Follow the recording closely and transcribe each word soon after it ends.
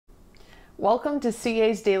Welcome to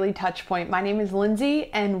CA's Daily Touchpoint. My name is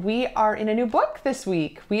Lindsay, and we are in a new book this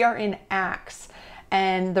week. We are in Acts,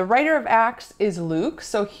 and the writer of Acts is Luke.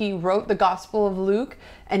 So he wrote the Gospel of Luke,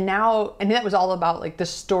 and that was all about like the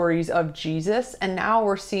stories of Jesus. And now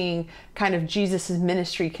we're seeing kind of Jesus's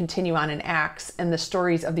ministry continue on in Acts and the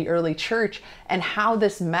stories of the early church and how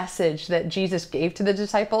this message that Jesus gave to the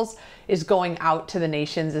disciples is going out to the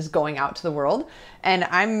nations, is going out to the world. And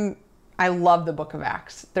I love the book of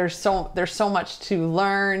Acts. There's so much to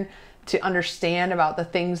learn, to understand about the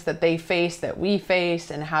things that they face, that we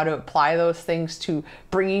face, and how to apply those things to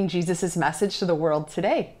bringing Jesus's message to the world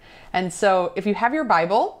today. And so if you have your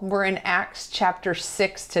Bible, we're in Acts chapter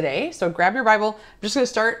 6 today. So grab your Bible. I'm just going to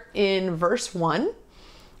start in verse 1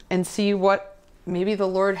 and see what maybe the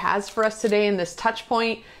Lord has for us today in this touch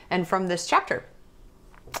point and from this chapter.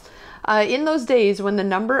 In those days when the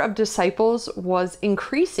number of disciples was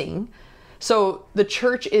increasing, so the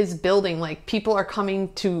church is building, like people are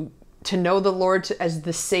coming to know the Lord as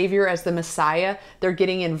the Savior, as the Messiah. They're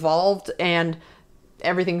getting involved and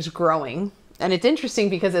everything's growing. And it's interesting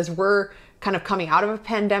because as we're kind of coming out of a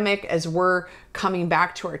pandemic, as we're coming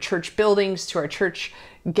back to our church buildings, to our church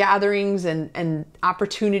gatherings and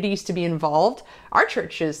opportunities to be involved, our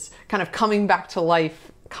church is kind of coming back to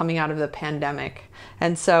life coming out of the pandemic.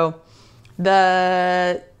 And so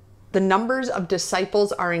the numbers of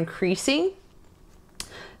disciples are increasing.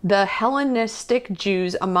 The Hellenistic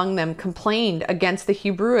Jews among them complained against the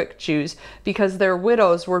Hebrewic Jews because their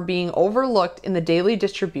widows were being overlooked in the daily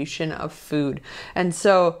distribution of food. And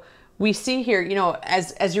so we see here,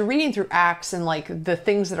 as you're reading through Acts and like the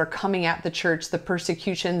things that are coming at the church, the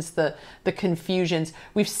persecutions, the confusions,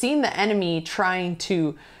 we've seen the enemy trying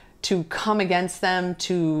to come against them,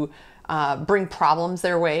 to bring problems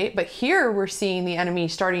their way. But here we're seeing the enemy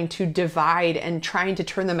starting to divide and trying to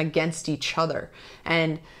turn them against each other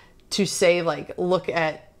and to say like, look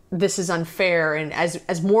at this is unfair. And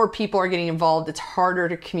as more people are getting involved, it's harder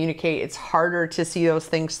to communicate. It's harder to see those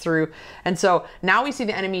things through. And so now we see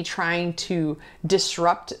the enemy trying to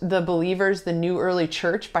disrupt the believers, the new early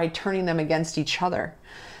church, by turning them against each other.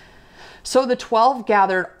 So the 12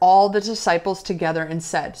 gathered all the disciples together and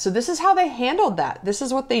said, so this is how they handled that. This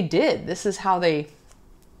is what they did. This is how they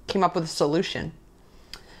came up with a solution.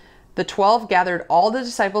 The 12 gathered all the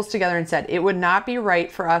disciples together and said, it would not be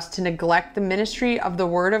right for us to neglect the ministry of the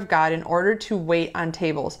word of God in order to wait on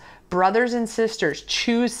tables. Brothers and sisters,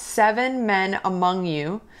 choose 7 men among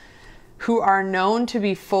you who are known to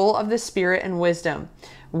be full of the Spirit and wisdom.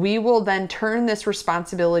 We will then turn this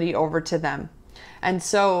responsibility over to them. And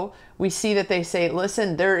so we see that they say,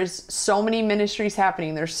 listen, there is so many ministries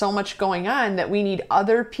happening. There's so much going on that we need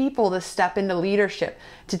other people to step into leadership,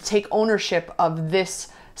 to take ownership of this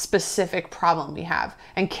specific problem we have.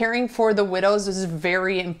 And caring for the widows is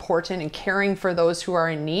very important, and caring for those who are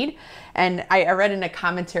in need. And I read in a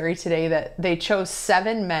commentary today that they chose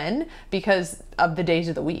 7 men because of the days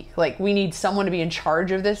of the week. Like we need someone to be in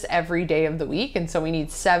charge of this every day of the week. And so we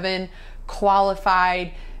need 7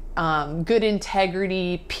 qualified, good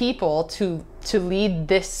integrity people to lead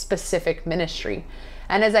this specific ministry.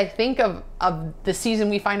 And as I think of the season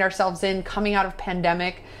we find ourselves in, coming out of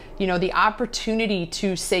pandemic, the opportunity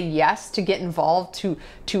to say yes, to get involved,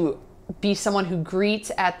 to be someone who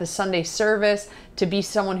greets at the Sunday service, to be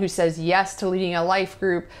someone who says yes to leading a life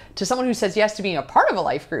group, to someone who says yes to being a part of a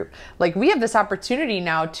life group. Like we have this opportunity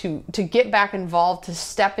now to get back involved, to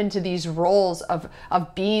step into these roles of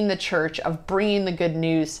being the church, of bringing the good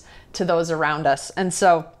news to those around us. And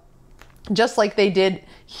so just like they did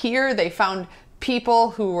here, they found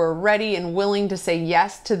people who were ready and willing to say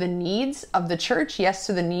yes to the needs of the church, yes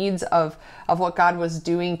to the needs of what God was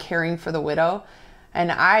doing, caring for the widow. And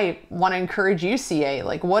I want to encourage you, CA,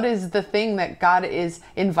 like what is the thing that God is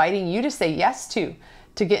inviting you to say yes to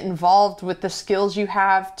get involved with the skills you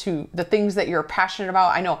have, to the things that you're passionate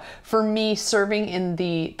about. I know for me, serving in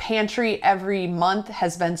the pantry every month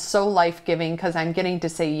has been so life-giving because I'm getting to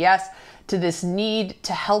say yes to this need,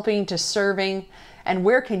 to helping, to serving. And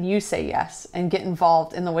where can you say yes and get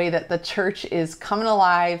involved in the way that the church is coming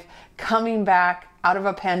alive, coming back out of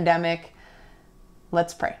a pandemic?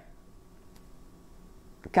 Let's pray.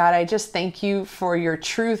 God, I just thank you for your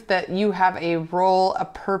truth, that you have a role, a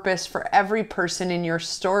purpose for every person in your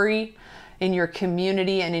story, in your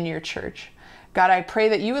community, and in your church. God, I pray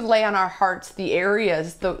that you would lay on our hearts the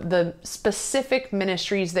areas, the specific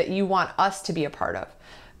ministries that you want us to be a part of.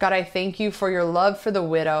 God, I thank you for your love for the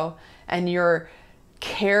widow and your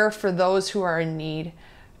care for those who are in need.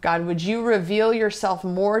 God, would you reveal yourself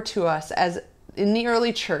more to us as in the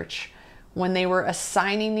early church when they were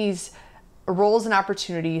assigning these roles and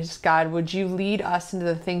opportunities, God, would you lead us into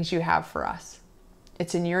the things you have for us?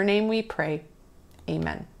 It's in your name we pray.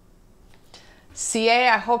 Amen. CA,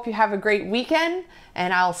 I hope you have a great weekend,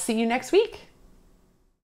 and I'll see you next week.